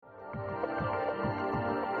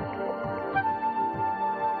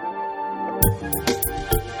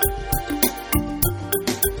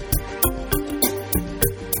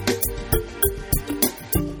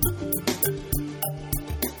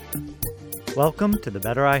Welcome to the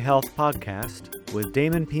Better Eye Health Podcast with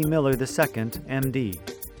Damon P. Miller II, MD.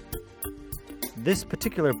 This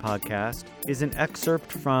particular podcast is an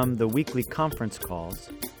excerpt from the weekly conference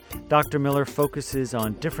calls. Dr. Miller focuses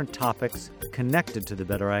on different topics connected to the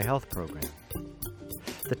Better Eye Health program.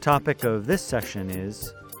 The topic of this session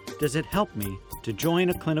is, does it help me to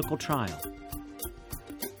join a clinical trial?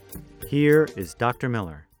 Here is Dr.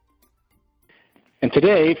 Miller. And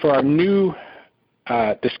today, for our new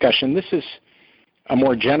discussion, this is a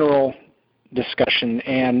more general discussion,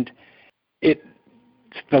 and it's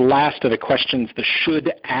the last of the questions, the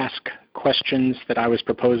should-ask questions that I was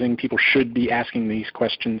proposing. People should be asking these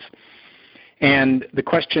questions. And the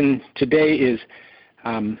question today is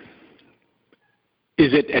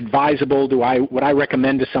it advisable, would I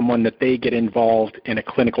recommend to someone that they get involved in a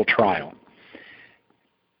clinical trial,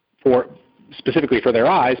 specifically for their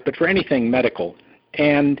eyes, but for anything medical?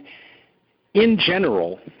 And in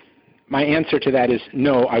general, my answer to that is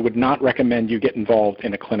no, I would not recommend you get involved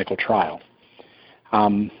in a clinical trial.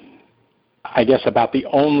 I guess about the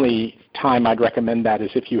only time I'd recommend that is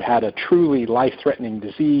if you had a truly life-threatening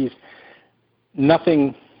disease,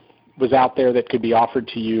 nothing was out there that could be offered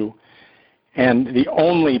to you, and the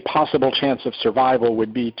only possible chance of survival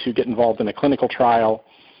would be to get involved in a clinical trial,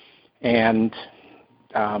 and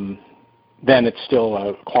then it's still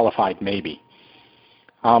a qualified maybe.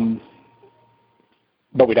 But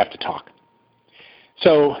we'd have to talk.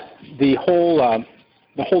 So the whole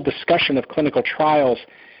discussion of clinical trials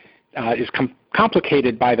is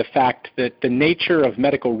complicated by the fact that the nature of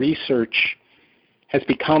medical research has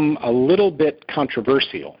become a little bit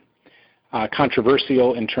controversial.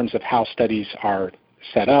 Controversial in terms of how studies are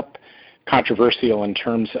set up, controversial in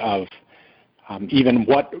terms of even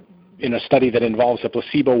what, in a study that involves a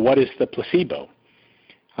placebo, what is the placebo?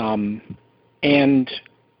 And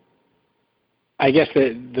I guess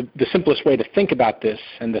the simplest way to think about this,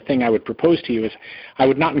 and the thing I would propose to you, is I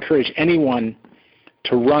would not encourage anyone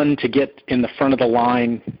to run to get in the front of the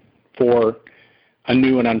line for a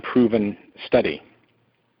new and unproven study.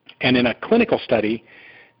 And in a clinical study,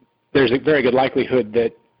 there's a very good likelihood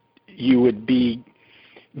that you would be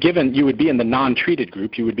in the non-treated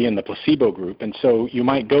group, you would be in the placebo group, and so you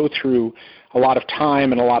might go through a lot of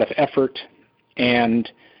time and a lot of effort and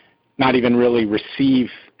not even really receive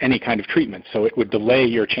any kind of treatment, so it would delay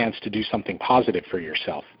your chance to do something positive for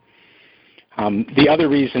yourself. The other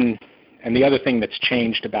reason, and the other thing that's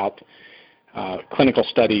changed about clinical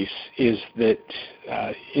studies is that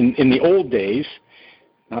in the old days,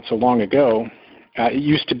 not so long ago, it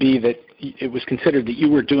used to be that it was considered that you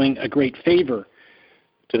were doing a great favor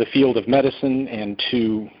to the field of medicine and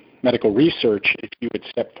to medical research if you would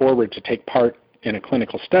step forward to take part in a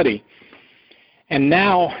clinical study. And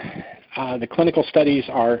now the clinical studies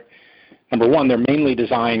are, number one, they're mainly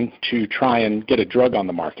designed to try and get a drug on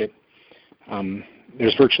the market.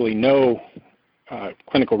 There's virtually no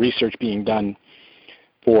clinical research being done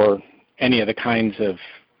for any of the kinds of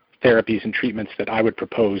therapies and treatments that I would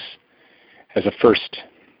propose as a first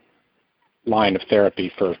line of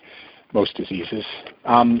therapy for most diseases.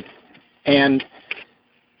 And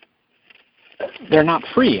they're not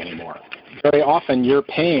free anymore. Very often you're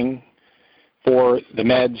paying for the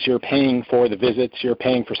meds, you're paying for the visits, you're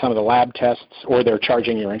paying for some of the lab tests, or they're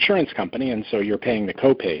charging your insurance company, and so you're paying the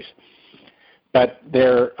co-pays. But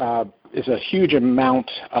there is a huge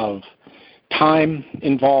amount of time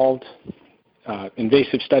involved,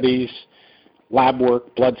 invasive studies, lab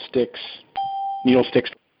work, blood sticks, needle sticks,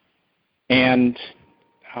 and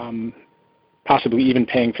possibly even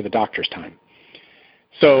paying for the doctor's time.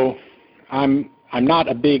 So I'm not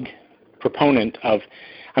a big proponent of.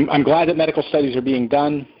 I'm glad that medical studies are being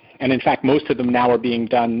done, and in fact, most of them now are being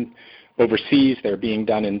done overseas. They're being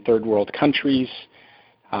done in third world countries.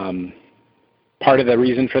 Part of the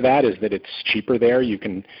reason for that is that it's cheaper there. You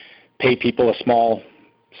can pay people a small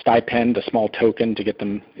stipend, a small token to get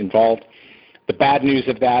them involved. The bad news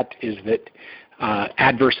of that is that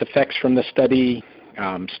adverse effects from the study,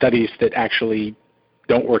 studies that actually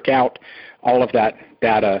don't work out, all of that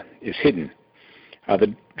data is hidden.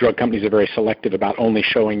 The drug companies are very selective about only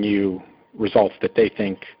showing you results that they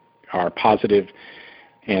think are positive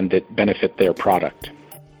and that benefit their product.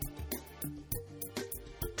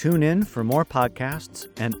 Tune in for more podcasts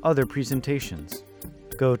and other presentations.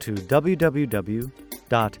 Go to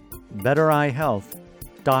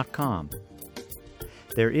www.bettereyehealth.com.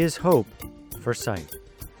 There is hope for sight.